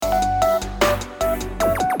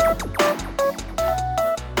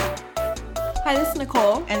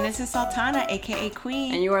Nicole. And this is Sultana, aka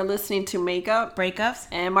Queen. And you are listening to Makeup, Breakups,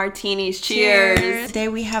 and Martinis. Cheers. Today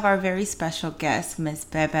we have our very special guest, Miss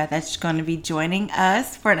Bebe, that's going to be joining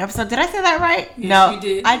us for an episode. Did I say that right? Yes, no, you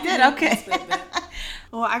did. I did. Okay.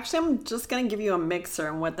 Well, actually, I'm just going to give you a mixer,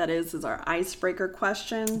 and what that is our icebreaker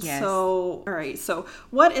question. Yes. So, all right. So,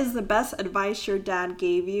 what is the best advice your dad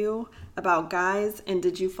gave you about guys, and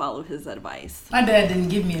did you follow his advice? My dad didn't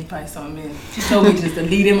give me advice on men. He told me just to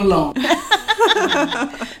leave him alone.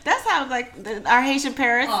 That sounds like our Haitian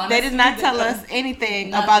parents. They did not tell us anything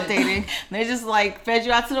about dating. They just like fed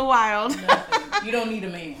you out to the wild. Nothing. You don't need a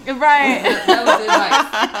man. Right. That was the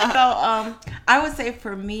advice. So, I would say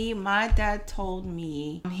for me, my dad told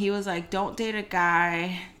me, he was like, don't date a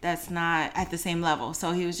guy that's not at the same level.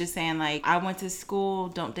 So he was just saying like, I went to school,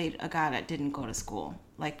 don't date a guy that didn't go to school.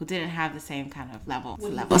 Like, who didn't have the same kind of level.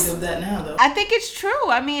 What do you think of that now, though? I think it's true.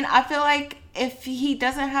 I mean, I feel like if he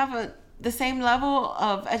doesn't have the same level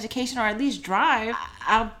of education or at least drive,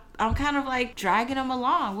 I'm kind of like dragging him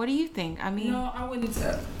along. What do you think? I mean, No, I wouldn't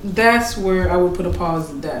say. That's where I would put a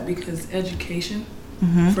pause at that, because education,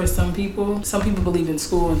 for some people believe in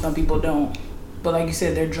school and some people don't. But like you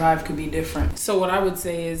said, their drive could be different. So what I would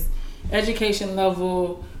say is education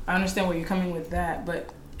level, I understand where you're coming with that,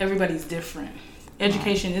 but everybody's different.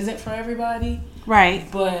 Education isn't for everybody. right.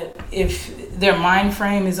 But if their mind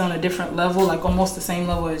frame is on a different level, like almost the same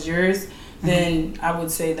level as yours, then I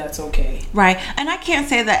would say that's okay. Right. And I can't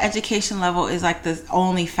say that education level is like the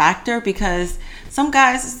only factor, because some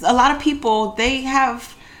guys, a lot of people, they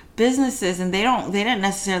have businesses and they didn't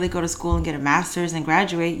necessarily go to school and get a master's and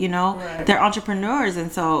graduate, you know. Right. They're entrepreneurs,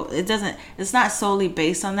 and so it's not solely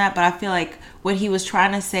based on that. But I feel like what he was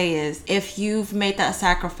trying to say is, if you've made that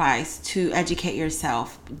sacrifice to educate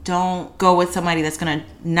yourself, don't go with somebody that's gonna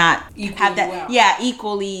not have that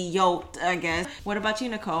equally yoked, I guess. What about you,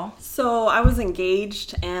 Nicole? So I was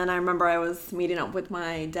engaged, and I remember I was meeting up with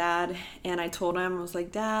my dad, and I told him, I was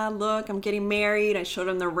like, Dad, look, I'm getting married. I showed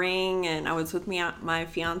him the ring, and I was with my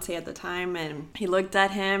fiance at the time, and he looked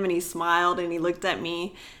at him and he smiled, and he looked at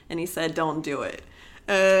me and he said, don't do it.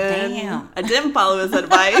 And Damn. I didn't follow his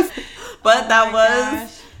advice, but that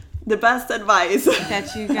was the best advice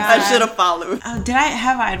That you got. I should have followed. Oh,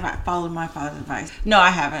 have I followed my father's advice? No, I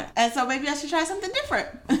haven't. And so maybe I should try something different.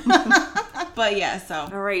 But yeah, so.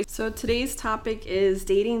 All right, so today's topic is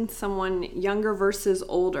dating someone younger versus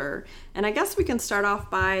older. And I guess we can start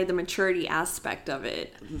off by the maturity aspect of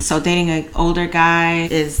it. So dating an older guy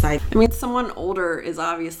is like, I mean, someone older is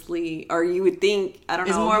obviously, or you would think, I don't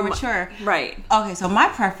know. is more mature. Right. Okay, so my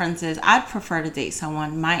preference is I'd prefer to date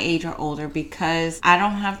someone my age or older, because I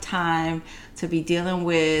don't have time to be dealing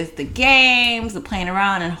with the games, the playing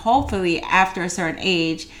around, and hopefully after a certain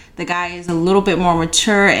age, the guy is a little bit more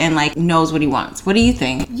mature and like knows what he wants. What do you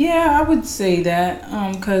think? Yeah, I would say that,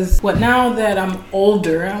 because now that I'm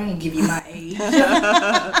older, I won't give you my age.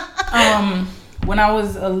 When I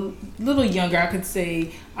was a little younger, I could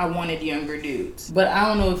say I wanted younger dudes, but I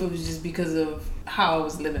don't know if it was just because of how I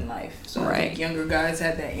was living life. So I think younger guys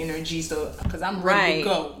had that energy. So because I'm ready to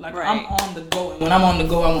go, like I'm on the go, and when I'm on the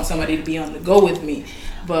go, I want somebody to be on the go with me.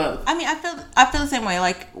 But I mean, I feel the same way.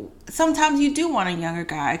 Like sometimes you do want a younger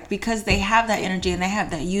guy because they have that energy and they have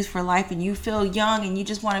that youth for life, and you feel young and you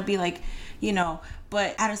just want to be like, you know.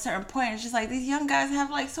 But at a certain point, it's just like these young guys have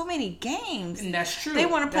like so many games. And that's true. They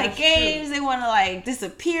want to play games. True. They want to like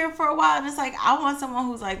disappear for a while. And it's like, I want someone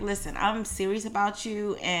who's like, listen, I'm serious about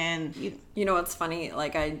you. And you know what's funny?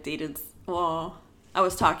 Like I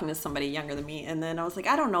was talking to somebody younger than me, and then I was like,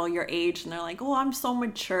 I don't know your age, and they're like, oh, I'm so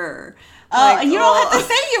mature. Like, you don't have to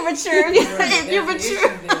say you're mature if you're mature.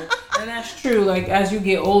 And that's true. Like as you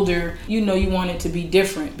get older, you know you want it to be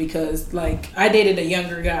different, because like I dated a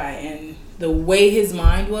younger guy, and the way his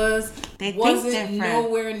mind wasn't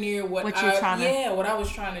nowhere near what I was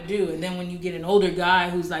trying to do. And then when you get an older guy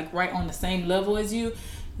who's like right on the same level as you,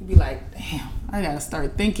 you'd be like, damn, I gotta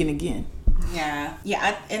start thinking again. Yeah.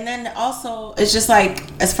 And then also, it's just like,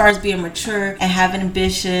 as far as being mature and having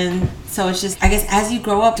ambition, so it's just, I guess, as you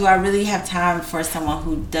grow up, do I really have time for someone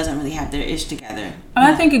who doesn't really have their ish together?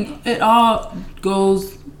 I think it all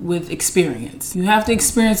goes with experience. You have to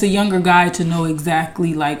experience a younger guy to know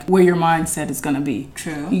exactly like where your mindset is going to be.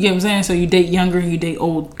 True. You get what I'm saying? So you date younger and you date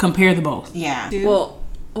old. Compare the both. Yeah.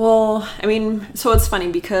 Well, I mean, so it's funny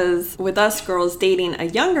because with us girls dating a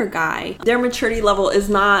younger guy, their maturity level is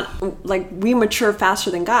not like we mature faster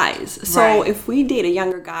than guys. So if we date a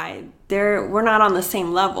younger guy, we're not on the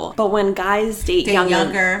same level. But when guys date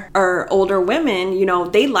younger or older women, you know,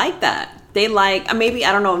 they like that. they like, maybe,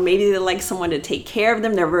 I don't know, maybe they like someone to take care of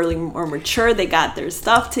them. They're really more mature. They got their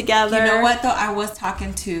stuff together. You know what though? I was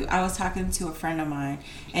talking to a friend of mine,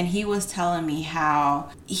 and he was telling me how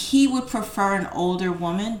he would prefer an older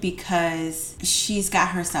woman because she's got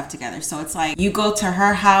her stuff together. So it's like you go to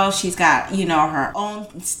her house, she's got, you know, her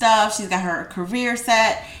own stuff, she's got her career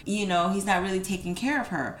set, you know, he's not really taking care of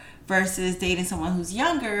her. Versus dating someone who's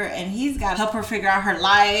younger and he's got to help her figure out her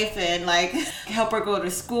life and like help her go to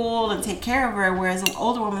school and take care of her. Whereas an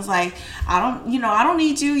older woman's like, I don't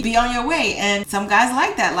need you, be on your way. And some guys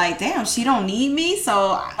like that, like, damn, she don't need me,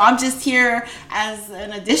 so I'm just here as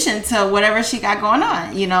an addition to whatever she got going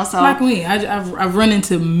on, you know. So like me, I've run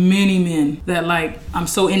into many men that like, I'm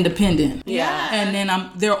so independent. Yeah. And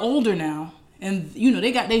then they're older now. And, you know,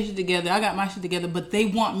 they got their shit together. I got my shit together. But they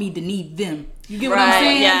want me to need them. You get what I'm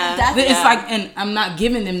saying? Yeah. It's like, and I'm not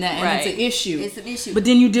giving them that. And it's an issue. It's an issue. But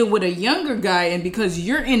then you deal with a younger guy. And because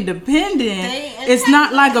you're independent, it's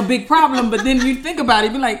not like a big problem. But then you think about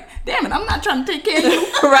it. Be like, damn it, I'm not trying to take care of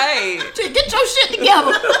you. Right. Get your shit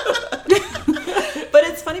together. But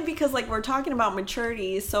it's funny because like we're talking about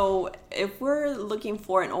maturity. So if we're looking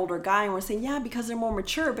for an older guy and we're saying, yeah, because they're more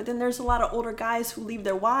mature, but then there's a lot of older guys who leave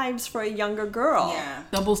their wives for a younger girl. Yeah.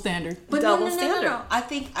 Double standard. But Double standard. No. I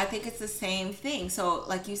think it's the same thing. So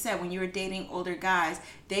like you said, when you were dating older guys,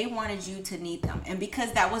 they wanted you to need them. And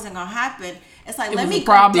because that wasn't going to happen, it's like, let me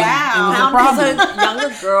go down. It was a problem. A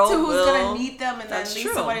younger girl to who's going to need them and then need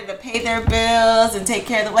somebody to pay their bills and take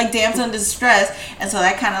care of them, like damsel in distress. And so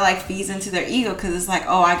that kind of like feeds into their ego because it's like,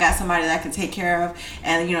 oh, I got somebody that I can take care of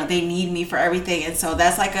and, you know, they need me for everything. And so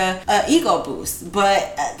that's like a ego boost.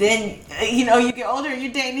 But then, you know, you get older and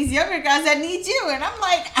you're dating these younger guys that need you. And I'm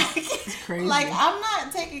like, crazy. Like, I'm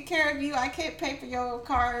not taking care of you. I can't pay for your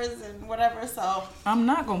cars and whatever. So I'm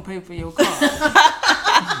not going to pay for your car.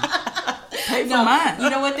 Pay for mine. You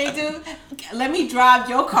know what they do? Let me drive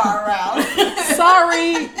your car around.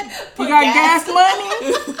 Sorry. You got gas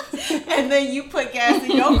money? And then you put gas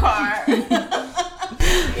in your car.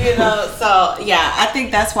 You know, so yeah, I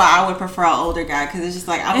think that's why I would prefer an older guy because it's just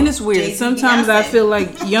like, and it's weird. Sometimes I feel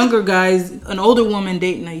like younger guys, an older woman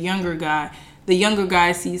dating a younger guy, the younger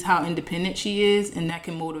guy sees how independent she is, and that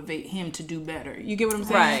can motivate him to do better. You get what I'm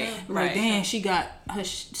saying? Right. Like, damn, she got her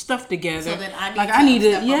stuff together. So then I need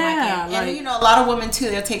to yeah. And you know, a lot of women too,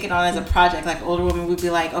 they'll take it on as a project. Like older women would be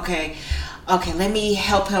like, okay, let me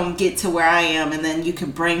help him get to where I am, and then you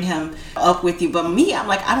can bring him up with you. But me, I'm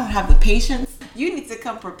like, I don't have the patience. You need to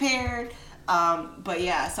come prepared. But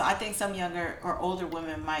yeah, so I think some younger or older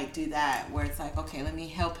women might do that, where it's like, okay, let me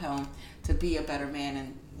help him to be a better man,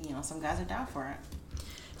 and you know, some guys are down for it.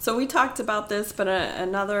 So we talked about this, but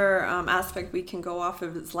another aspect we can go off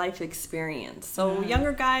of is life experience. So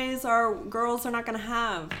younger guys or girls are not going to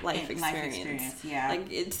have life experience. Yeah.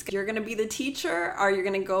 Like you're going to be the teacher, or you're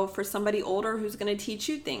going to go for somebody older who's going to teach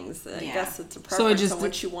you things. I guess it's a preference on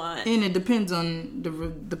what you want. And it depends on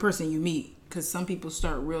the person you meet, because some people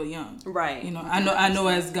start real young. Right. You know, I know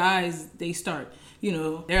as guys, they start, you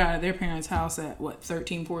know, they're out of their parents' house at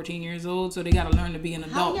 13, 14 years old, so they got to learn to be an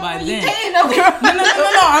adult by then. No,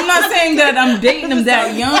 I'm not saying that I'm dating them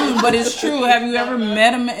that young, but it's true. Have you ever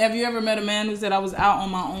met a man who said I was out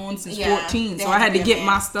on my own since 14, so I had to get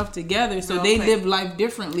my stuff together. So they live life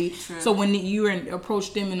differently. True. So when you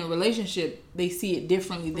approach them in a relationship, they see it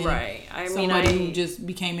differently than somebody who just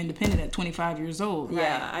became independent at 25 years old.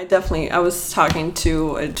 Yeah, I was talking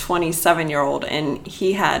to a 27-year-old, and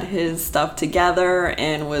he had his stuff together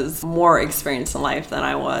and was more experienced in life than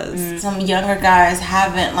I was. Some younger guys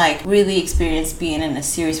haven't like really experienced being in a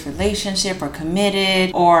serious relationship or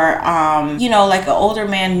committed, or you know, like an older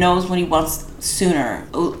man knows what he wants sooner,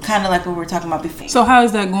 kind of like what we were talking about before. So how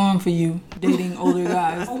is that going for you, dating older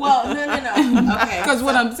guys? Well, no. Okay. Because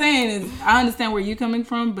what I'm saying is, I understand where you're coming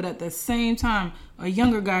from, but at the same time, a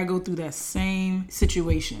younger guy go through that same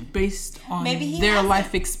situation based on their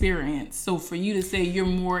life experience. So for you to say you're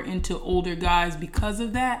more into older guys because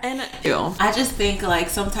of that, and I just think like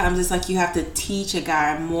sometimes it's like you have to teach a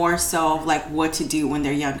guy more so like what to do when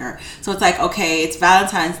they're younger. So it's like, okay, it's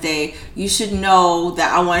Valentine's Day. You should know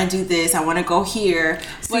that I want to do this. I want to go here,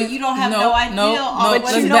 but you don't have no idea. No,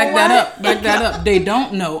 let's back that up. They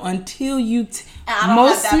don't know until you.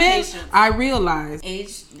 Most men, I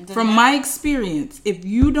realize from my experience, if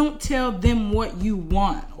you don't tell them what you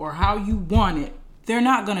want or how you want it, they're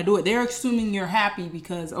not going to do it. They're assuming you're happy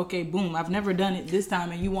because, okay, boom, I've never done it this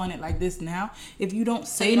time and you want it like this now. If you don't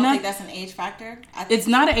say nothing. Think that's an age factor? It's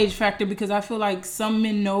not an age factor because I feel like some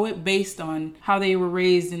men know it based on how they were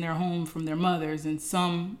raised in their home from their mothers, and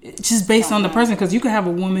some it's just based on the person, because you could have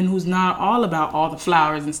a woman who's not all about all the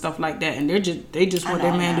flowers and stuff like that, and they just want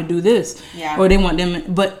their man to do this, or they want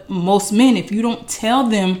them. But most men, if you don't tell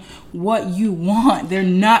them what you want, they're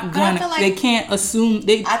not gonna. Like, they can't assume.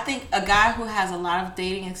 I think a guy who has a lot of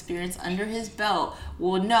dating experience under his belt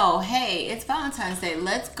will know, hey, it's Valentine's Day.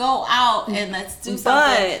 Let's go out and let's do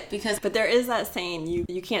something. But there is that saying,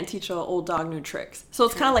 you can't teach an old dog new tricks. So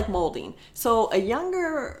it's kind of like molding. So a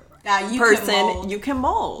younger person, you can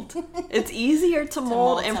mold. It's easier to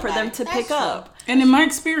mold and for them to pick up. And in my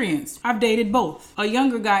experience, I've dated both. A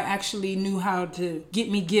younger guy actually knew how to get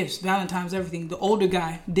me gifts, Valentine's, everything. The older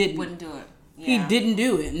guy didn't. Wouldn't do it. Yeah. He didn't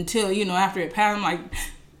do it until, after it passed. I'm like,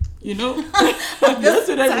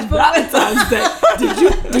 yesterday was Valentine's Day.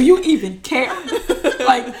 Do you even care?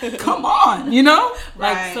 Like, come on,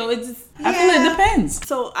 Like, so it's just, I feel it depends.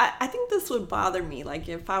 So I think this would bother me, like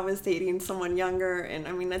if I was dating someone younger, and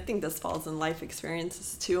I mean, I think this falls in life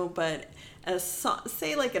experiences too, but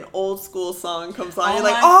say like an old school song comes on, you're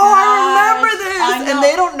like, I remember this, and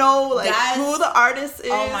they don't know who the artist is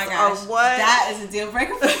or what. That is a deal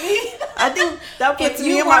breaker for me. I think that puts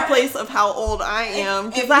me in my place of how old I am,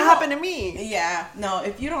 because that happened to me. Yeah, no,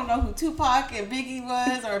 if you don't know who Tupac and Biggie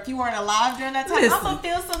was, or if you weren't alive during that time, I'm gonna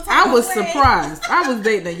feel some type I was surprised. I was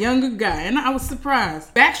dating a younger guy, and I was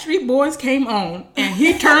surprised. Backstreet Boys came on, and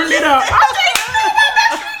he turned it up.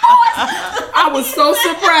 I was so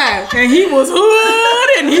surprised, and he was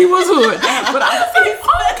hood, but I was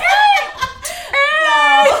okay.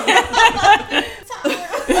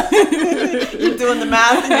 You're doing the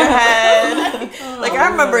math in your head. Like, I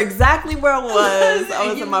remember exactly where I was. I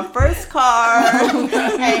was in my first car,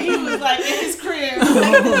 and he was like in his crib,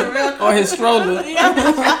 or his stroller.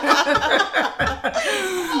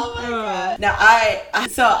 Oh my God. Now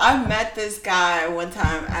I met this guy one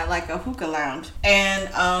time at like a hookah lounge, and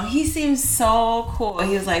he seemed so cool.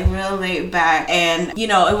 He was like real laid back, and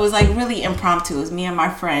it was like really impromptu. It was me and my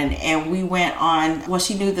friend, and we went on. Well,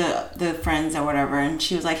 she knew the friends or whatever, and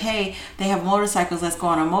she was like, "Hey, they have motorcycles. Let's go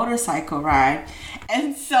on a motorcycle ride."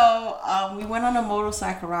 And so we went on a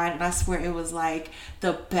motorcycle ride, and I swear it was like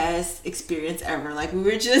the best experience ever. Like, we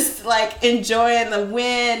were just like enjoying the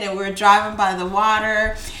wind, and we were driving by the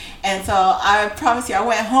water. And so I promise you, I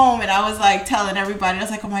went home and I was like telling everybody, I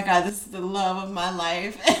was like, oh my God, this is the love of my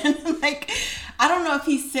life. And like, I don't know if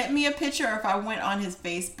he sent me a picture or if I went on his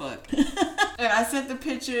Facebook. And I sent the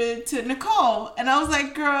picture to Nicole, and I was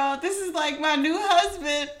like, girl, this is like my new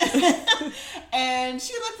husband. And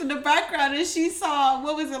she looked in the background and she saw,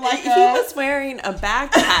 what was it like? He was wearing a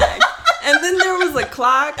backpack. And then there was a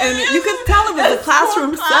clock, and you could tell it was a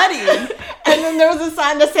classroom setting. And then there was a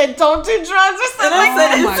sign that said, don't do drugs or something. And I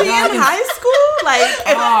said, is he in high school? Like,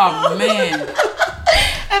 oh man.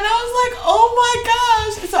 And I was like, oh my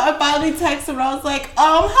gosh. So I finally texted him. I was like,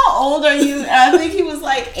 how old are you? And I think he was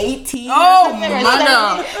like 18. Oh my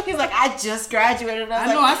God. He's like, I just graduated.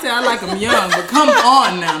 I know, I said I like him young, but come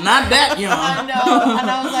on now, not that young. I know. And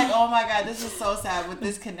I was like, oh my God, this is so sad, but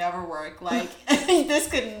this could never work. Like, this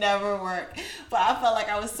could never work. But I felt like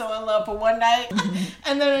I was so in love for one night.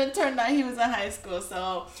 And then it turned out he was in high school.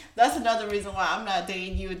 So that's another reason why I'm not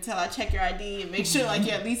dating you until I check your ID and make sure like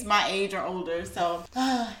you're at least my age or older. So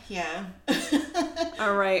yeah.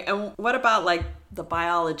 All right. And what about like the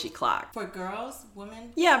biology clock? For girls,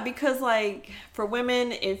 women? Yeah, because like for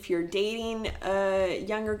women, if you're dating a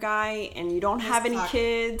younger guy and you don't have any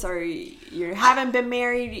kids, or you haven't been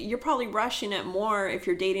married, you're probably rushing it more if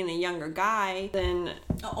you're dating a younger guy than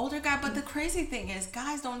an older guy. But the crazy thing is,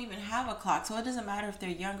 guys don't even have a clock, so it doesn't matter if they're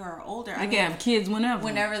younger or older. They can have kids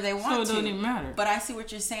whenever they want to. So it doesn't even matter. But I see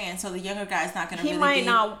what you're saying. So the younger guy's not going to really might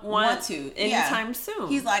not want to anytime soon.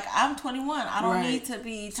 He's like, I'm 21. I don't need to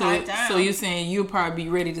be tied down. So you're saying you'll probably be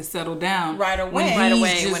ready to settle down right away. When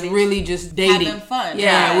he's really just dating, having fun.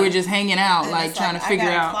 Yeah, we're just hanging out, and like trying to figure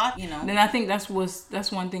out. Clock, Then I think that's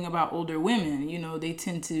one thing about older women. They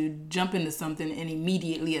tend to jump into something and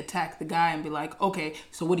immediately attack the guy and be like, okay,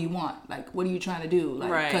 so what do you want? Like, what are you trying to do?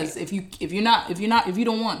 Like, because if you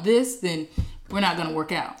don't want this, then we're not going to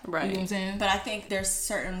work out. Right. You know what I'm saying? But I think there's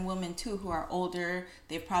certain women too who are older.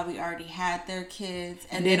 They've probably already had their kids,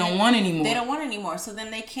 and they don't want anymore. They don't want anymore. So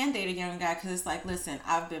then they can date a young guy because it's like, listen,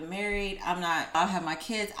 I've been married. I'll have my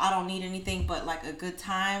kids. I don't need anything but like a good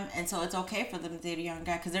time. And so it's okay for them to date a young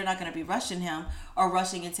guy because they're not going to be rushing him or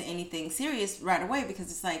rushing into anything serious right away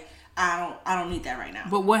because it's like, I don't need that right now.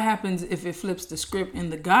 But what happens if it flips the script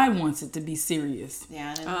and the guy wants it to be serious?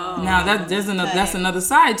 Yeah. Now that's another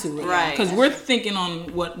side to it, right? Because we're thinking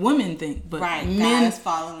on what women think, but men guys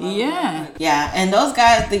fall in love. Yeah, and those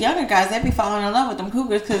guys, the younger guys, they be falling in love with them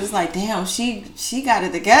cougars because it's like, damn, she got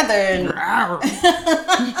it together. And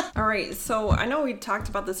all right, so I know we talked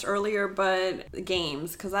about this earlier, but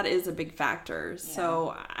games, because that is a big factor. Yeah.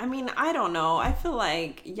 So I mean, I don't know. I feel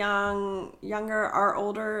like younger or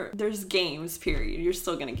older, there's games, period. You're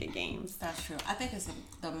still gonna get games. That's true. I think it's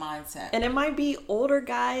the mindset. And it might be older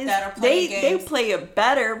guys that are playing games. They play it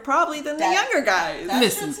better probably than the younger guys.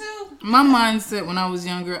 Listen, my mindset when I was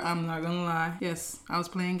younger, I'm not gonna lie. Yes, I was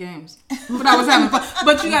playing games, but I was having fun.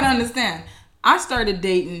 But you gotta understand, I started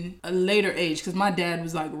dating a later age because my dad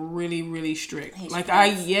was like really, really strict.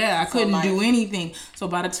 I couldn't do anything. So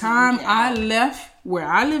by the time I left where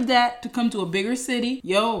I lived at to come to a bigger city,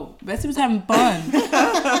 Bessie was having fun. You know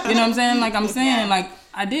what I'm saying? Like I'm saying, like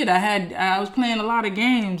I was playing a lot of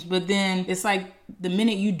games, but then it's like the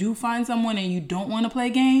minute you do find someone and you don't want to play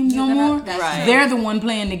games no more, they're the one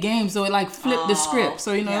playing the game. So it like flipped the script.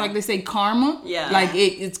 So, like they say karma, like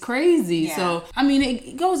it's crazy. Yeah. So, I mean,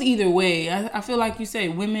 it goes either way. I feel like you say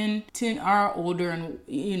women are older and,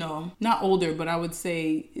 not older, but I would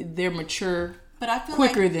say they're mature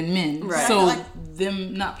quicker than men. Right. So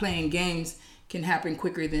them not playing games can happen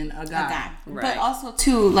quicker than a guy. Right. But also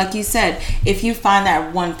too, like you said, if you find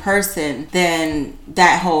that one person, then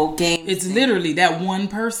that whole game, it's literally that one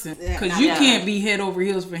person, because you can't be head over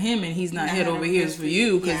heels for him and he's not head over heels for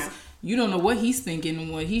you, because you don't know what he's thinking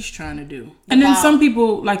and what he's trying to do. And then some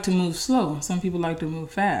people like to move slow, some people like to move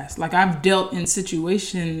fast. Like I've dealt in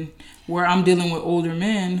situation where I'm dealing with older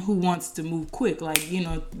men who wants to move quick. Like,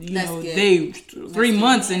 they 3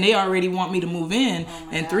 months and they already want me to move in.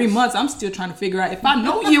 And 3 months, I'm still trying to figure out if I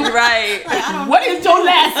know you. Right. What is your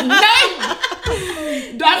last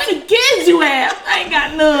name? How many kids you have? I ain't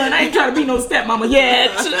got none. I ain't trying to be no stepmama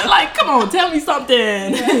yet. Like, come on, tell me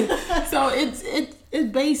something. So it's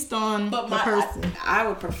based on the person. I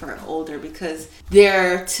would prefer older because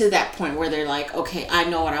they're to that point where they're like, okay, I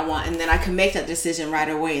know what I want, and then I can make that decision right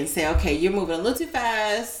away and say, okay, you're moving a little too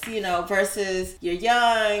fast, versus you're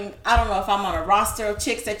young. I don't know if I'm on a roster of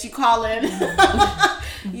chicks that you calling.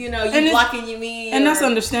 You blocking you mean. And that's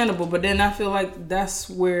understandable, but then I feel like that's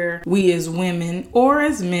where we as women or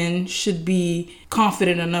as men should be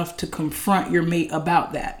confident enough to confront your mate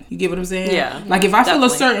about that. You get what I'm saying? Yeah. Like if I feel a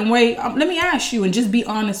certain way, let me ask you and just be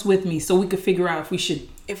honest with me so we could figure out if we should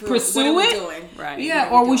pursue it. Doing? Right. Yeah,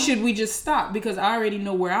 or we just stop, because I already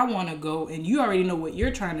know where I want to go and you already know what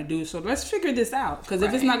you're trying to do. So let's figure this out, because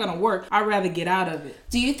if it's not going to work, I'd rather get out of it.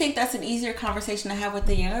 Do you think that's an easier conversation to have with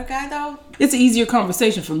the younger guy though? It's an easier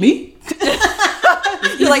conversation for me.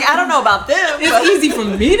 You're like, I don't know about them. It's easy for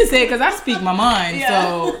me to say because I speak my mind. Yeah.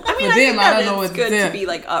 So I don't know what's good to be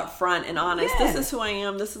like upfront and honest. Yeah. This is who I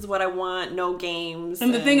am. This is what I want. No games.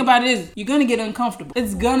 And the thing about it is, you're gonna get uncomfortable.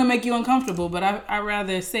 It's gonna make you uncomfortable. But I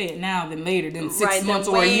rather say it now than later, than 6 months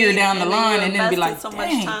or a year down the line, and then be like, so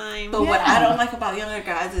much time. But what I don't like about younger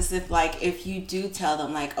guys is if you do tell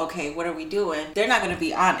them like, okay, what are we doing? They're not gonna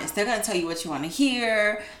be honest. They're gonna tell you what you want to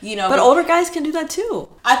hear. But older guys can do that too.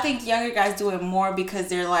 I think younger guys do it more because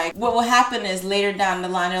they're like, what will happen is later down the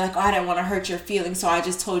line, they're like, oh, I didn't want to hurt your feelings, so I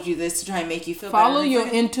just told you this to try and make you feel better. Follow your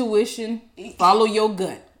intuition. Follow your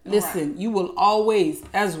gut. Listen, you will always,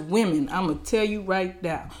 as women, I'm going to tell you right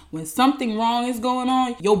now, when something wrong is going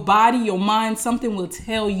on, your body, your mind, something will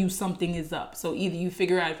tell you something is up. So either you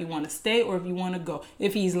figure out if you want to stay or if you want to go.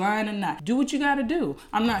 If he's lying or not. Do what you got to do.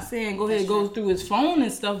 I'm not saying go ahead and go through his phone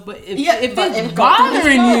and stuff, but if it's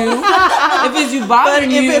bothering you, but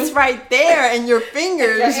if it's right there and your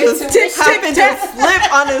fingers just happen to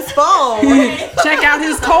slip on his phone. Check out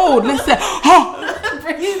his code. Let's say,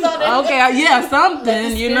 okay, yeah,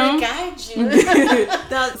 something, you know. Guide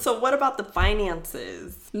you. So what about the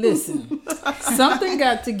finances? Listen, something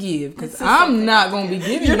got to give, because I'm not going to be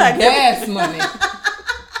giving you gas money.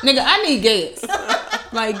 Nigga, I need gas.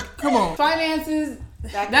 Like, come on. Finances,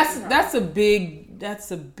 that's a big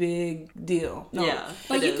deal. No. Yeah.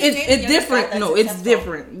 Like it's different. No, it's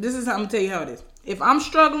different. This is how I'm going to tell you how it is. If I'm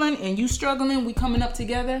struggling and you struggling, we coming up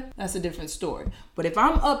together, that's a different story. But if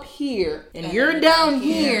I'm up here and you're down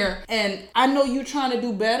here and I know you're trying to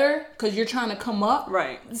do better because you're trying to come up,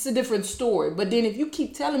 right? It's a different story. But then if you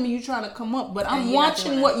keep telling me you're trying to come up, but I'm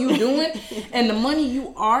watching what you're doing and the money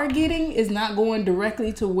you are getting is not going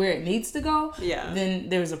directly to where it needs to go, then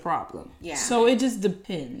there's a problem. Yeah. So it just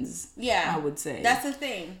depends. Yeah. I would say. That's the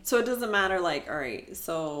thing. So it doesn't matter, like, all right,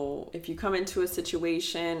 so if you come into a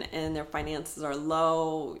situation and their finances are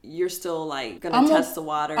low, you're still like gonna test the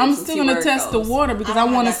waters. I'm still gonna test the water because I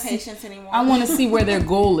want to see. I want to see where their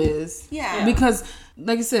goal is. Yeah. Because,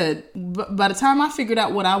 like I said, by the time I figured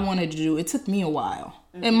out what I wanted to do, it took me a while.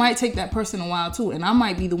 Mm-hmm. It might take that person a while too, and I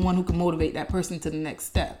might be the one who can motivate that person to the next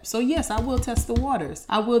step. So yes, I will test the waters.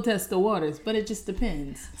 But it just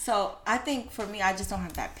depends. So I think for me, I just don't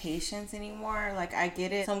have that patience anymore. Like, I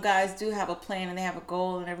get it. Some guys do have a plan and they have a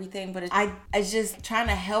goal and everything, but I just trying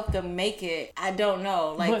to help them make it. I don't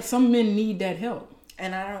know. Like, but some men need that help.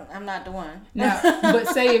 And I'm not the one. Now, but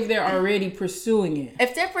say if they're already pursuing it.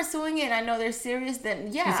 If they're pursuing it and I know they're serious,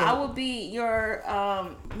 then I will be your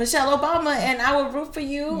Michelle Obama and I will root for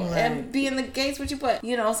you and be in the gates with you. But,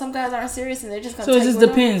 some guys aren't serious and they're just going to So it just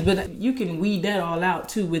depends. But you can weed that all out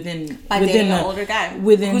too within an older guy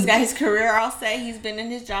who's got his career. I'll say he's been in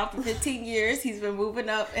his job for 15 years. He's been moving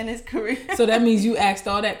up in his career. So that means you asked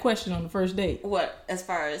all that question on the first date. What? As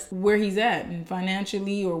far as? Where he's at and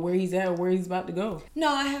financially or where he's at or where he's about to go. No,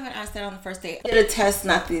 I haven't asked that on the first date. I did a test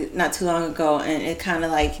not too long ago, and it kind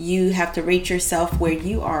of like you have to rate yourself where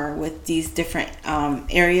you are with these different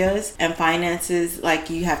areas and finances. Like,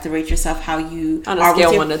 you have to rate yourself how you on a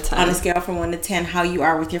scale 1 to 10. On a scale from 1 to 10, how you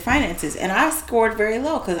are with your finances. And I scored very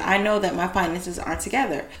low because I know that my finances aren't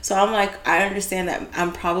together. So I'm like, I understand that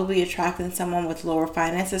I'm probably attracting someone with lower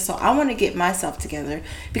finances. So I want to get myself together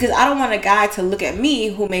because I don't want a guy to look at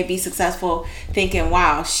me who may be successful thinking,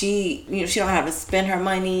 wow, she don't have to spend her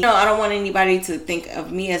money. I don't want anybody to think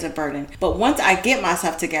of me as a burden. But once I get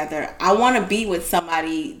myself together, I want to be with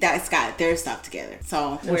somebody that's got their stuff together.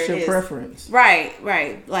 So that's your preference. Right.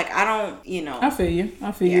 Like, I don't, I feel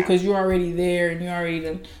you because you're already there and you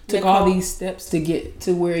already took all these steps to get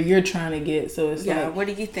to where you're trying to get. So it's like, what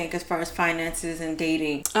do you think as far as finances and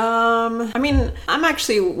dating? I mean, I'm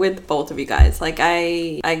actually with both of you guys. Like,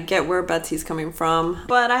 I get where Betsy's coming from,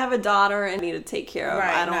 but I have a daughter and need to take care of.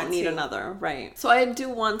 I don't need another. Right. So I do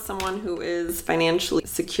want someone who is financially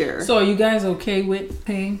secure. So are you guys okay with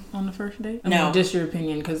paying on the first date? No. Just your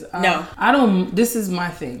opinion, because no, I don't. This is my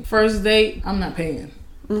thing. First date, I'm not paying.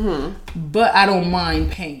 But I don't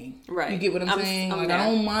mind paying. Right. You get what I'm saying? Like, I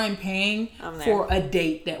don't mind paying for a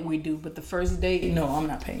date that we do, but the first date, no, I'm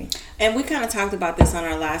not paying. And we kind of talked about this on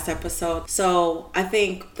our last episode. So I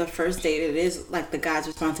think the first date, it is like the guy's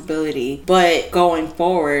responsibility. But going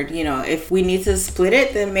forward, if we need to split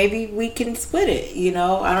it, then maybe we can split it.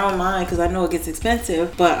 I don't mind because I know it gets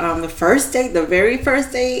expensive. But the very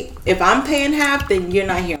first date, if I'm paying half, then you're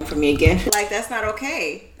not hearing from me again. Like, that's not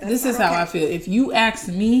okay. This is how I feel. If you ask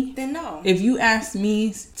me, then no. If you ask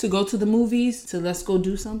me to go to the movies, to let's go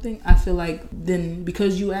do something, I feel like then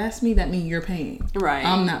because you asked me, that means you're paying. Right.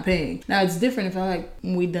 I'm not paying. Now, it's different if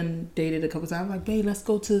we done dated a couple times. I'm like, babe, let's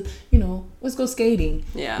go to, let's go skating.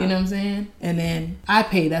 Yeah. You know what I'm saying? And then I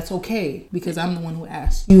pay. That's okay because I'm the one who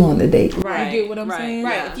asked you on the date. Right. You get what I'm saying?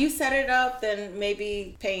 Right. Yeah. If you set it up, then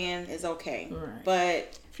maybe paying is okay. Right.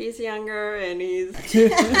 But if he's younger and he's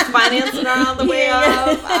financing her on the way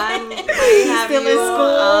up, I might have you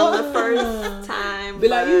on the first time. Be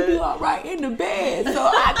like, you do all right in the bed, so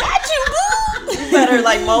I got you, boo. You better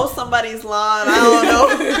like mow somebody's lawn. I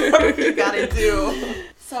don't know what you gotta do.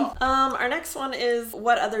 So, our next one is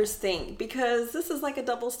what others think, because this is like a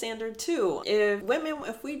double standard too.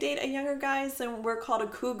 If we date a younger guys, then we're called a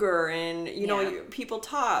cougar, and people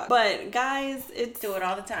talk. But guys, it's do it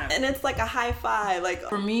all the time, and it's like a high five. Like,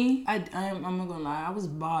 for me, I'm not gonna lie, I was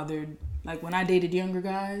bothered. Like, when I dated younger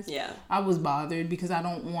guys, I was bothered because I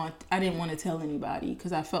didn't want to tell anybody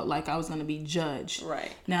because I felt like I was going to be judged.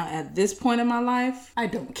 Right. Now, at this point in my life, I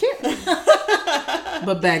don't care.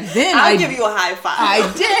 But back then, I'll give you a high five.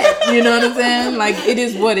 I did. You know what I'm saying? Like, it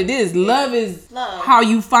is what it is. Love is how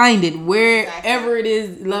you find it. Wherever it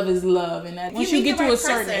is, love is love. And that, once you get to a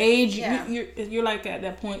certain age, you're like at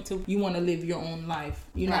that point to you want to live your own life.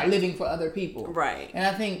 You're not living for other people. Right. And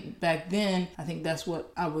I think back then, that's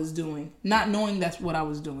what I was doing. Not knowing that's what I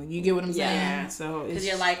was doing. You get what I'm saying? Yeah. So because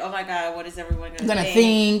you're like, oh my God, what is everyone gonna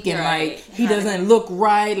think? And like, he doesn't look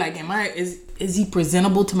right. Like, is he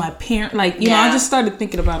presentable to my parent? Like, you know I just started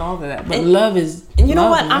thinking about all of that. But love is. And you know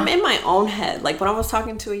what? I'm in my own head. Like when I was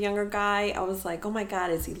talking to a younger guy, I was like, oh my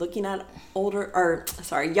God, is he looking at younger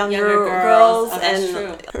girls? Oh,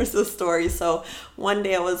 and there's a story. So one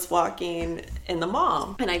day I was walking in the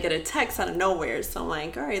mall and I get a text out of nowhere. So I'm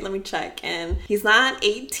like, all right, let me check. And he's not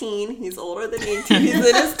 18. He's older than 18. He's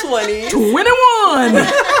in his 20s. 21!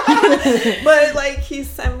 But like he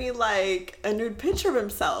sent me like a nude picture of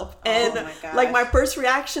himself. And like my first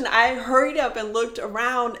reaction, I hurried up and looked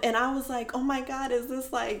around and I was like, oh my God, is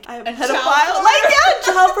this like a pedophile? Like, yeah,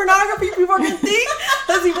 child pornography, people are gonna think.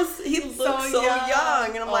 Because he looked so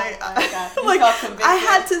young. And I'm I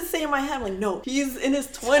had to say in my head, like, no, he's in his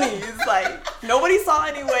 20s. Like, nobody saw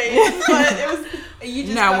anyway. But it was.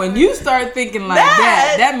 Now, when you start thinking like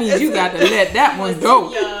that means you got to let that one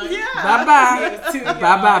go. Yeah. Bye-bye.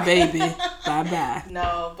 Bye-bye, baby. Bye-bye.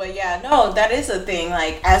 No, but that is a thing.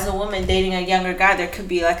 Like, as a woman dating a younger guy, there could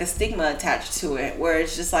be like a stigma attached to it, where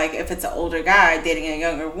it's just like, if it's an older guy dating a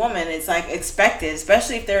younger woman, it's like expected,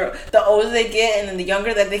 especially if they're, the older they get and then the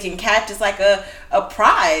younger that they can catch is like a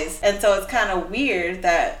prize. And so it's kind of weird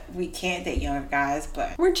that we can't date younger guys,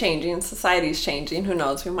 but we're changing. Society's changing. Who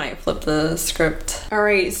knows? We might flip the script. All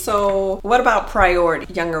right. So what about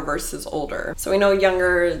priority? Younger versus older. So we know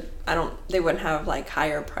younger, they wouldn't have like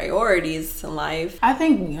higher priorities in life. I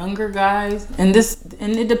think younger guys, and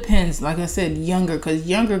it depends, like I said, younger, because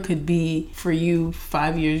younger could be for you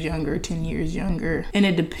 5 years younger, 10 years younger. And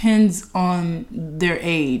it depends on their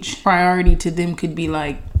age. Priority to them could be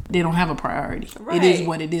like, they don't have a priority. Right. It is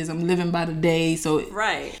what it is. I'm living by the day. So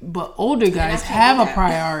right. But older guys have a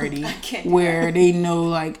priority where they know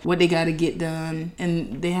like what they got to get done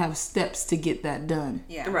and they have steps to get that done.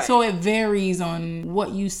 Yeah. Right. So it varies on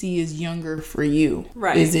what you see as younger for you.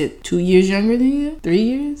 Right. Is it 2 years younger than you? 3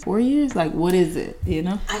 years? 4 years? Like what is it? You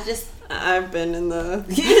know? I've been in the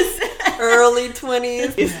early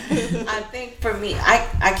 20s. I think for me,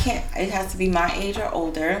 I can't, it has to be my age or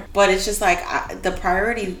older, but it's just like the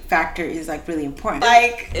priority factor is like really important.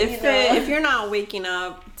 Like if you're not waking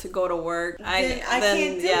up to go to work, I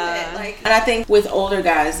can't do it. Like, and I think with older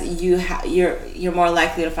guys, you're more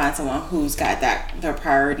likely to find someone who's got their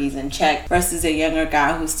priorities in check versus a younger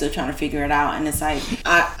guy who's still trying to figure it out. And it's like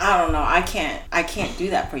I don't know, I can't do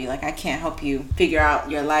that for you. Like I can't help you figure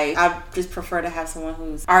out your life. I just prefer to have someone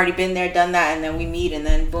who's already been there, done that, and then we meet and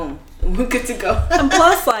then boom, we're good to go. And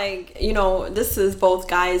plus, like, this is both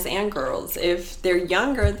guys and girls. If they're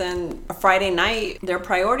younger, then a Friday night, their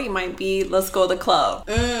priority might be, let's go to the club.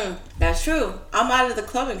 That's true. I'm out of the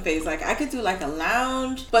clubbing phase. Like, I could do like a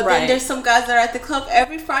lounge, but then there's some guys that are at the club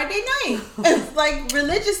every Friday night. It's like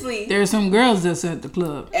religiously. There's some girls that's at the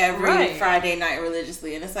club every Friday night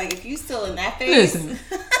religiously. And it's like, if you still in that phase. Listen,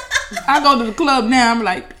 I go to the club now, I'm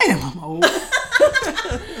like, damn, I'm old.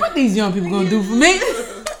 What these young people gonna do for me?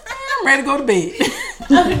 I'm ready to go to bed.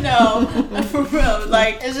 No, for real.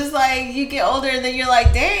 Like, it's just like you get older and then you're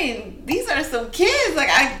like, dang, these are some kids. Like,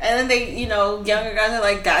 and then they, younger guys are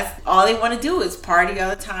like, guys, all they want to do is party all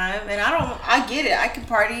the time. And I get it. I can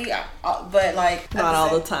party, but like not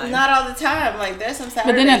all the time. Not all the time. Like, there's some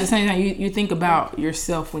Saturdays. But then at the same time, you think about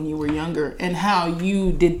yourself when you were younger and how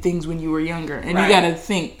you did things when you were younger, and you got to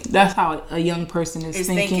think. That's how a young person is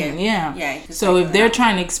thinking. Yeah. So if they're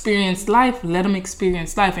trying to experience life, let them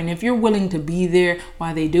experience life. And if you're willing to be there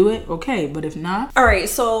while they do it, okay. But if not, all right.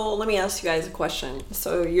 So let me ask you guys a question.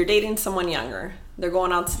 So you're dating someone younger. They're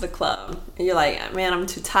going out to the club. And you're like, man, I'm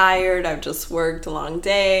too tired. I've just worked a long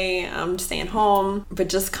day. I'm staying home. But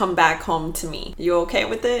just come back home to me. You okay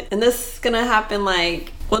with it? And this is going to happen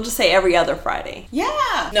like, we'll just say every other Friday.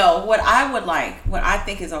 Yeah. No, what I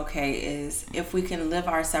think is okay is if we can live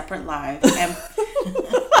our separate lives. And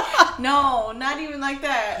no, not even like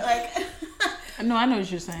that. Like... No, I know what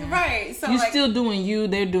you're saying. Right. So you're still doing you,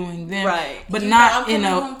 they're doing them. Right. But not in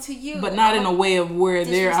a way of where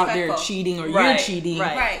they're out there cheating or you're cheating.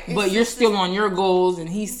 Right. But you're still on your goals and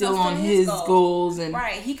he's still on his goals. And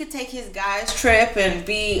he could take his guys trip and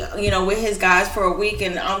be, with his guys for a week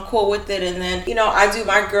and I'm cool with it. And then, I do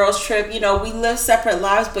my girls trip. We live separate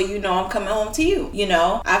lives, but I'm coming home to you.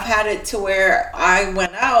 I've had it to where I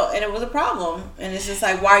went out and it was a problem. And it's just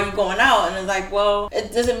like, why are you going out? And it's like, well,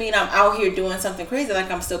 it doesn't mean I'm out here doing something something crazy, like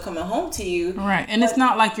I'm still coming home to you. Right. And it's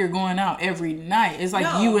not like you're going out every night. It's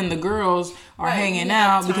like you and the girls are hanging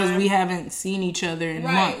out because we haven't seen each other in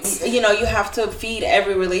months. You know, you have to feed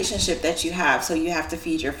every relationship that you have. So you have to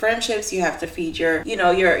feed your friendships, you have to feed your, you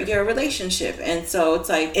know, your relationship. And so it's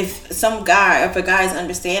like, if a guy is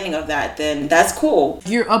understanding of that, then that's cool.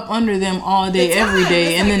 You're up under them all day, every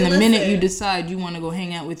day. And then the minute you decide you want to go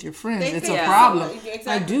hang out with your friends, it's a problem. Exactly.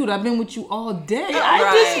 Like, dude, I've been with you all day.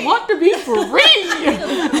 I just want to be free.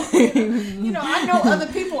 You know, I know other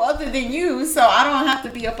people other than you, so I don't have to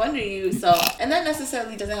be up under you. So, and that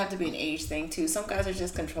necessarily doesn't have to be an age thing too. Some guys are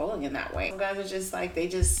just controlling in that way. Some guys are just like, they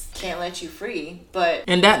just can't let you free. But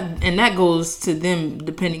and that goes to them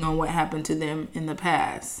depending on what happened to them in the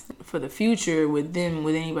past. For the future, with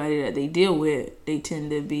anybody that they deal with, they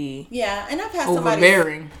tend to be and I've had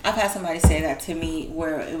overbearing. I've had somebody say that to me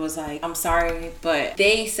where it was like, I'm sorry, but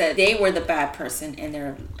they said they were the bad person in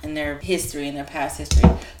their history, in their past history.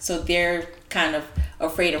 So they're kind of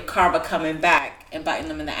afraid of karma coming back and biting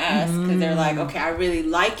them in the ass because they're like, okay, I really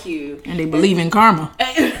like you, and they believe in karma.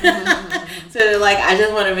 So they're like, I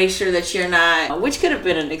just want to make sure that you're not, which could have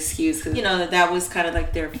been an excuse, because you know that was kind of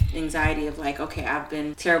like their anxiety of like, okay, I've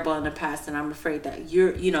been terrible in the past, and I'm afraid that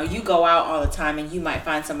you go out all the time and you might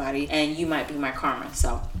find somebody and you might be my karma.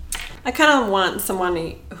 So I kind of want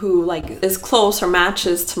someone who like is close or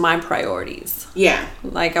matches to my priorities. Yeah.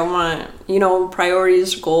 Like I want,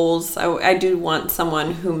 priorities, goals. I do want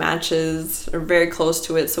someone who matches or very close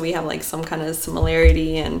to it, so we have like some kind of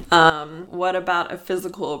similarity. And what about a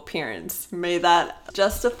physical appearance? May that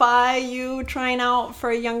justify you trying out for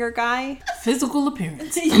a younger guy? Physical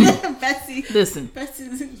appearance. Betsy. Listen.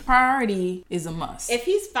 Priority is a must. If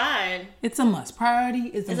he's fine. It's a must. Priority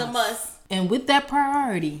is a must. And with that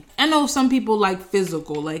priority, I know some people like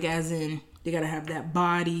physical, like as in they gotta have that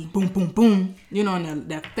body, boom, boom, boom, and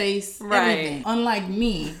that face, everything. Unlike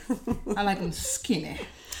me, I like them skinny.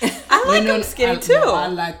 I like them skinny too. I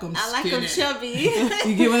like them skinny. I like them chubby.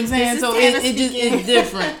 You get what I'm saying? So it's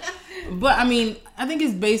different. But I mean, I think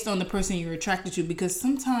it's based on the person you're attracted to, because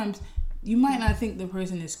sometimes you might not think the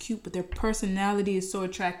person is cute, but their personality is so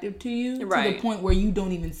attractive to you to the point where you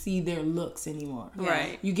don't even see their looks anymore.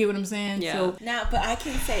 Right. You get what I'm saying? Yeah. So now, but I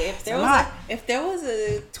can say if there was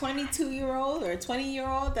a 22-year-old or a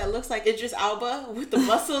 20-year-old that looks like Idris Elba with the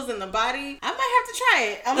muscles and the body, I might have to try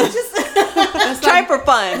it. I'm gonna just try for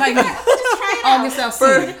fun. Like just try it August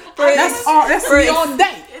Alsina. That's all. That's me all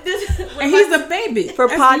day. And he's the baby for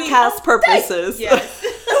podcast purposes. Yes.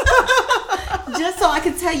 Just so I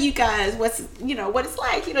can tell you guys what it's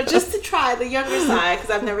like, just to try the younger side, because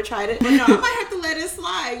I've never tried it. But no, I might have to let it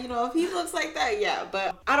slide, if he looks like that, yeah.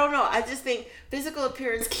 But I don't know. I just think physical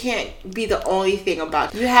appearance can't be the only thing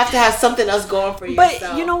about you. You have to have something else going for yourself.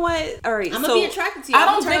 But you know what? All right, I'm gonna be attracted to you. I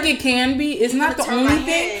don't think it can be. It's not the only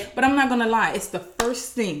thing, but I'm not gonna lie. It's the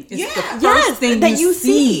first thing. It's the first thing that you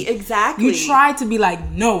see. Exactly. You try to be like,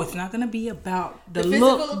 no, it's not gonna be about the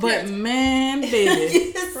look, but man,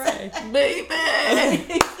 baby, baby.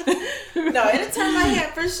 No, it'll turn my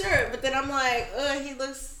head for sure. But then I'm like, he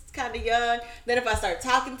looks kind of young. Then if I start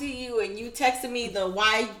talking to you and you texting me the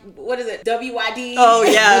WYD. Oh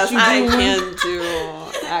yes, I can do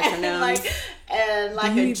acronyms. And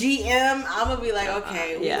like a GM, I'm gonna be like,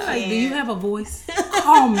 okay, yeah. Like, do you have a voice?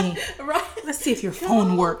 Call me. Right. Let's see if your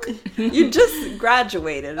phone work. You just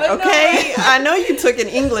graduated, okay? I know you took an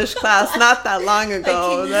English class not that long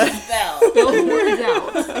ago. Like, can you spell? Spell the words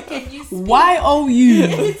out. Can you speak? Y-O-U.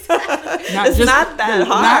 It's not that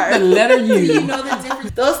hard. Not the letter U. You know the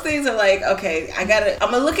difference. Those things are like, okay, I'm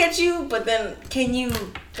gonna look at you, but then can you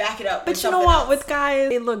back it up? But you know what? With guys,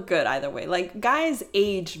 they look good either way. Like, guys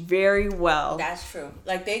age very well. That's true.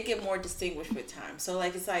 Like, they get more distinguished with time. So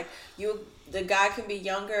like, it's like the guy can be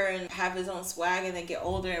younger and have his own swag, and then get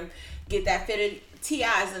older and get that fitted.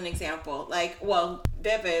 T.I. is an example. Like, well,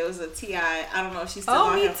 Bebe was a T.I. I don't know if she's still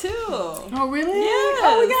on me him. too. Oh, really? Yeah.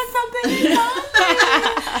 Oh, we got something.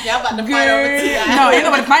 Y'all about to fight over T.I. No, ain't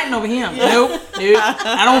nobody fighting over him. Nope.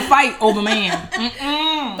 I don't fight over man.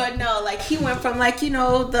 Mm-mm. But no, like, he went from like,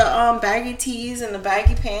 the baggy tees and the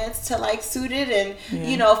baggy pants to like suited and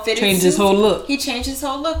fitted. Changed his whole look. He changed his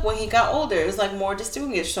whole look when he got older. It was like more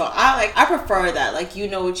distinguished. So I prefer that. Like, you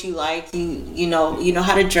know what you like. You know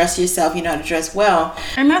how to dress yourself. You know how to dress well.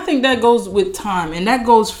 And I think that goes with time, and that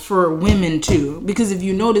goes for women too, because if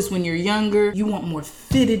you notice, when you're younger, you want more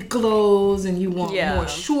fitted clothes and you want more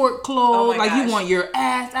short clothes. Like, you want your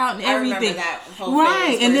ass out and everything. I remember that whole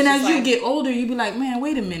right. phase, and then as you get older, you be like, man,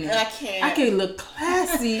 wait a minute, I can look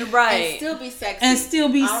classy, right, and still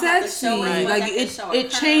be sexy, Like,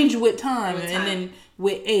 it changed with time. And then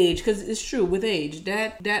with age, because it's true, with age,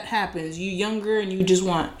 that happens. You younger and you just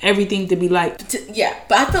want everything to be like. Yeah,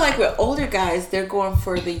 but I feel like with older guys, they're going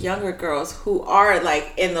for the younger girls who are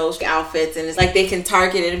like in those outfits, and it's like they can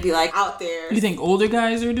target it and be like out there. You think older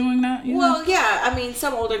guys are doing that? Well, yeah. I mean,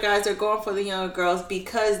 some older guys are going for the younger girls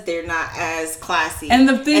because they're not as classy, and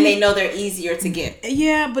they know they're easier to get.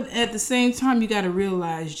 Yeah, but at the same time, you got to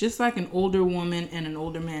realize, just like an older woman and an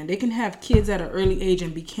older man, they can have kids at an early age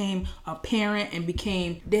and became a parent and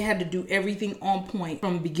they had to do everything on point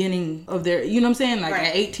from the beginning of their, you know what I'm saying? Like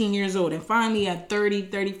at 18 years old, and finally at 30,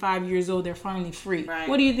 35 years old, they're finally free. Right.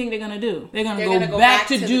 What do you think they're going to do? They're going to go back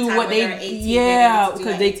to do what they, 18,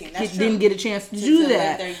 because they didn't get a chance to do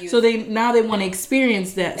that. So they want to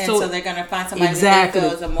experience that. And so they're going to find somebody that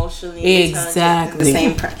feels emotionally exactly the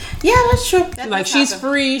same person. Yeah, that's true. Like she's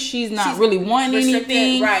free, she's not really wanting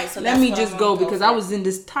anything. Right. So let me just go because I was in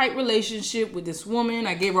this tight relationship with this woman.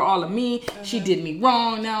 I gave her all of me. She did me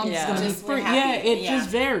wrong. Now I'm just gonna be free. Yeah, it just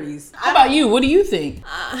varies. How about you? What do you think?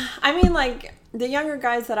 I mean, like, the younger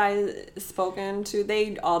guys that I spoken to,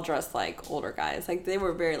 they all dressed like older guys. Like, they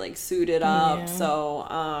were very like suited up. Yeah.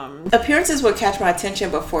 So appearances would catch my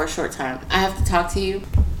attention, but for a short time. I have to talk to you,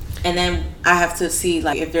 and then I have to see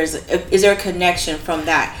like if is there a connection from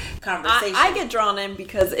that conversation. I get drawn in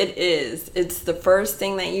because it's the first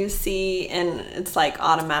thing that you see, and it's like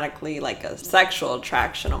automatically like a sexual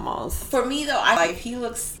attraction almost. For me though, if he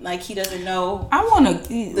looks like he doesn't know I want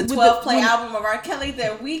to the 12 play album of R. Kelly,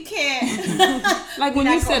 then we can't like when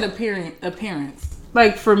you said appearance,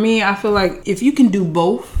 like for me, I feel like if you can do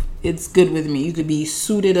both, it's good with me. You could be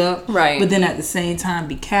suited up, right? But then at the same time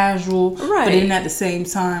be casual, right? But then at the same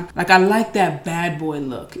time, like I like that bad boy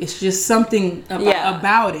look. It's just something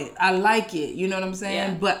about it. I like it. You know what I'm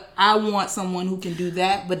saying? Yeah. But I want someone who can do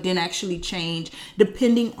that, but then actually change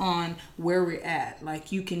depending on where we're at.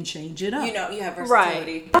 Like you can change it up. You know, you have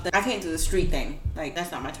versatility. Right. I can't do the street thing. Like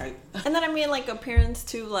that's not my type. And then I mean, like appearance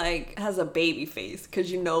too, like has a baby face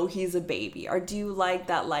because you know he's a baby. Or do you like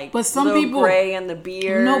that like? But some people gray and the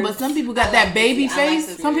beard. No, but some people got that baby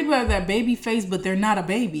face. Some people have that baby face, but they're not a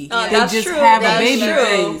baby. They just have a baby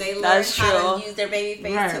face. They learn how to use their baby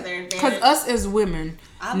face to their advantage. Because us as women,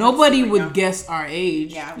 nobody would guess our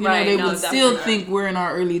age. Yeah, you know, they would still think we're in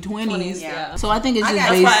our early 20s. Yeah. So I think it's just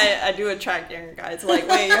that's why I do attract younger guys. Like,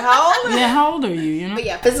 wait, how old are you? Yeah, how old are you? You know. But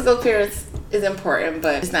yeah, physical appearance is important,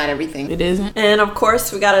 but it's not everything. It isn't. And of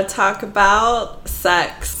course, we got to talk about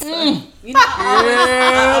sex. You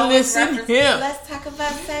know, listen here. Let's talk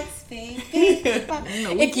about sex, baby.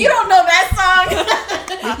 If you don't know that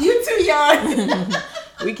song, you too young.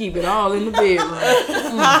 We keep it all in the bedroom.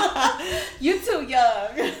 You too young.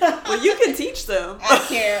 Well, you can teach them. I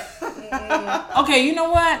can't. Okay, you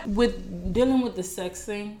know what? With dealing with the sex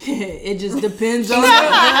thing, it just depends on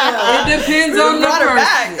it depends on the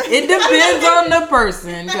person. It depends on the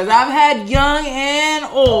person. Because I've had young and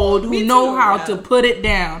old who know how to put it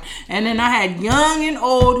down, and then I had young and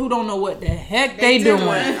old who don't know what the heck they doing.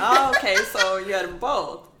 Oh, okay, so you had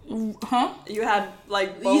both. Huh? You had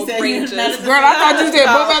like both ranges. Girl, I thought you said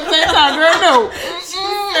both at the same time. Girl, no.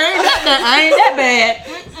 I ain't that bad.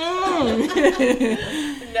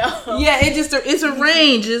 No. Yeah, it's a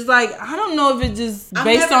range. It's like I don't know if it's just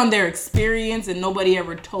based on their experience and nobody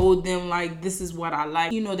ever told them like this is what I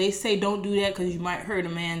like. You know, they say don't do that because you might hurt a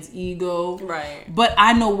man's ego. Right. But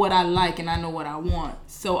I know what I like and I know what I want.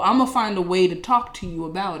 So I'm gonna find a way to talk to you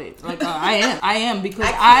about it. Like I am because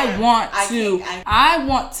I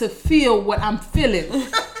want to feel what I'm feeling.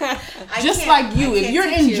 Just like you. If you're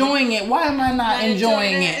enjoying it, why am I not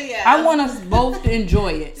enjoying it? Yeah. I want us both to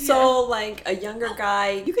enjoy it. So like a younger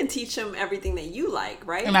guy, you can teach him everything that you like,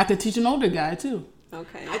 right? And I could teach an older guy too.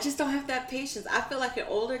 Okay. I just don't have that patience. I feel like an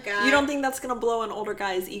older guy. You don't think that's gonna blow an older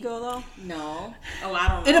guy's ego though? No. Oh, I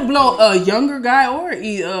don't know. It'll blow a younger guy or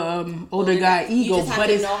older guy ego, but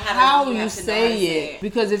it's how you say it.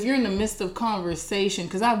 Because if you're in the midst of conversation,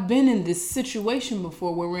 because I've been in this situation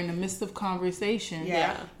before where we're in the midst of conversation,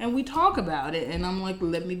 and we talk about it, and I'm like,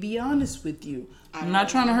 let me be honest with you. I'm not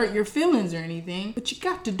trying to hurt your feelings or anything, but you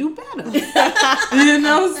got to do better. You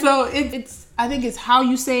know, so it's. I think it's how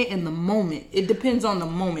you say it in the moment. It depends on the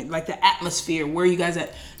moment, like the atmosphere, where you guys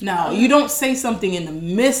at. Now, you don't say something in the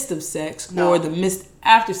midst of sex or the midst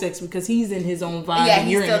after sex because he's in his own vibe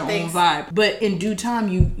and you're in your own vibe. But in due time,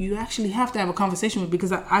 you actually have to have a conversation with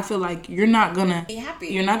because I feel like you're not gonna be happy.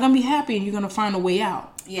 You're not gonna be happy, and you're gonna find a way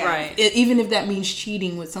out. Yeah. Right. Even if that means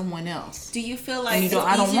cheating with someone else. Do you feel like it's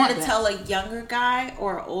I don't easier want to that. tell a younger guy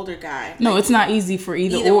or an older guy? No, it's not easy for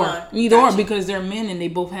either or. one. Either or, Gotcha. because they're men and they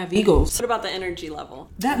both have egos. What about the energy level?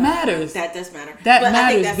 That matters. That does matter. That but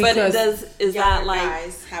matters I think But because is younger that like...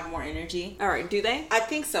 guys have more energy? All right, do they? I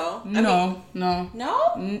think so. no.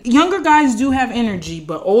 No? Younger guys do have energy,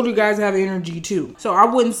 but older guys have energy too. So I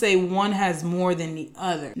wouldn't say one has more than the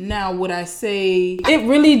other. Now, would I say it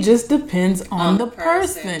really just depends on the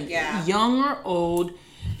person. Yeah. Young or old.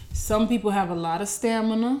 Some people have a lot of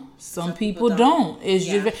stamina. Some people don't. It's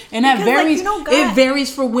just, and that Because, varies. like, it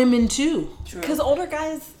varies for women too. Because older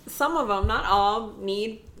guys, some of them, not all,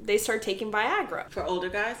 they start taking Viagra. For older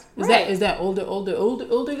guys? Is that older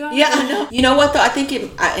guys? Yeah, I know. You know what though? I think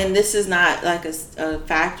and this is not like a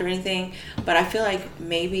fact or anything, but I feel like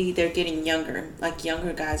maybe they're getting younger. Like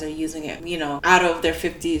younger guys are using it, out of their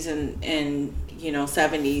 50s and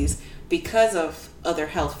 70s because of other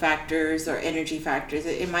health factors or energy factors.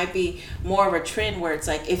 It might be more of a trend where it's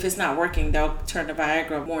like if it's not working, they'll turn to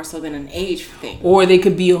Viagra more so than an age thing. Or they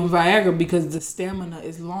could be on Viagra because the stamina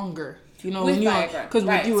is longer. With Viagra. Because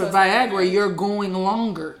with you with Viagra, you're going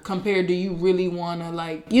longer compared to you really want to,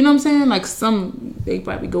 like, you know what I'm saying? Like they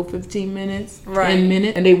probably go 15 minutes, 10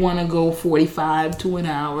 minutes, and they want to go 45 to an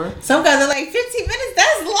hour. Some guys are like, 15 minutes,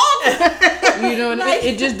 that's long. You know what I mean?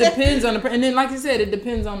 It just depends on and then like I said, it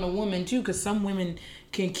depends on the woman too, because some women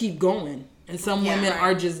can keep going. And some women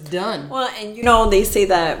are just done. Well, and they say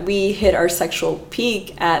that we hit our sexual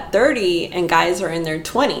peak at 30 and guys are in their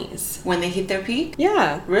 20s. When they hit their peak?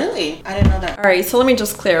 Yeah. Really? I didn't know that. All right, so let me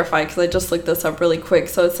just clarify because I just looked this up really quick.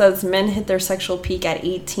 So it says men hit their sexual peak at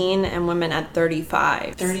 18 and women at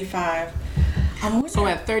 35. 35. So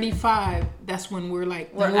at 35, that's when we're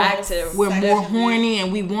active. We're more horny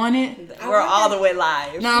and we want it. We're all the way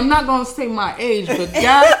live. Now, I'm not going to say my age, but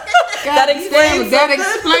that explains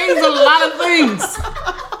a lot of things.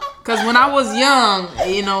 Because when I was young,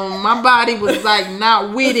 my body was like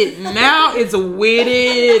not with it. Now it's with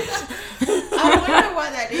it. I wonder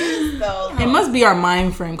why that is, though. It must be our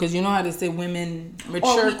mind frame, because you know how they say women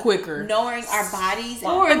mature quicker. Knowing our bodies.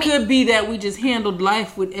 Or it could be that we just handled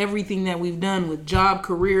life with everything that we've done with job,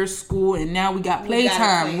 career, school, and now we got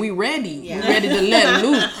playtime. We ready. Yeah. We ready to let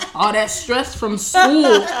loose. All that stress from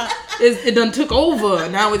school, it done took over.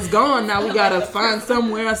 Now it's gone. Now we got to find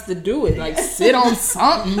somewhere else to do it. Like sit on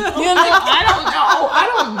something. I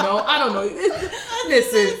don't know.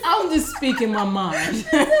 Listen, I'm just speaking my mind.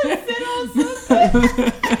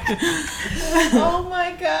 Oh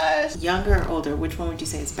my gosh. Younger or older, which one would you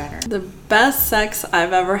say is better? The best sex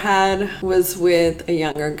I've ever had was with a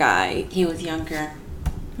younger guy. He was younger.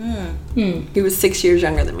 He was 6 years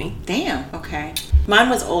younger than me. Damn. Okay. Mine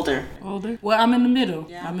was older. Older? Well, I'm in the middle.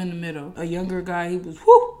 Yeah. I'm in the middle. A younger guy, he was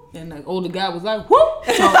whoo. And the older guy was like, whoop.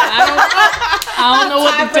 So I don't know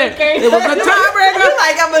what to tell you. It was a tiebreaker.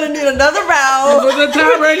 Like, I'm going to need another round. It was a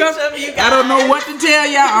tiebreaker. I don't know what to tell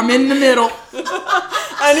y'all. I'm in the middle.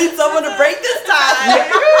 I need someone to break this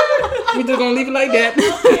tie. We're just going to leave it like that.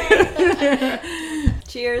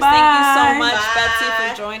 Cheers. Bye. Thank you so much, Bye. Betsy,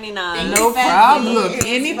 for joining us. No problem.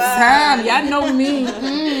 Anytime. Y'all know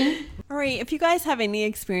me. All right, if you guys have any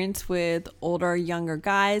experience with older or younger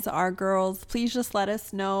guys or girls, please just let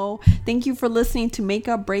us know. Thank you for listening to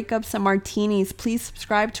Makeup, Breakups, and Martinis. Please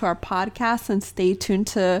subscribe to our podcast and stay tuned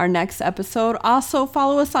to our next episode. Also,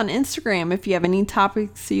 follow us on Instagram. If you have any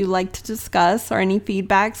topics you'd like to discuss or any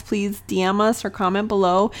feedbacks, please DM us or comment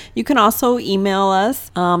below. You can also email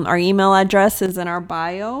us. Our email address is in our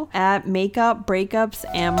bio at Makeup, Breakups,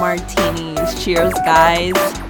 and Martinis. Cheers, guys.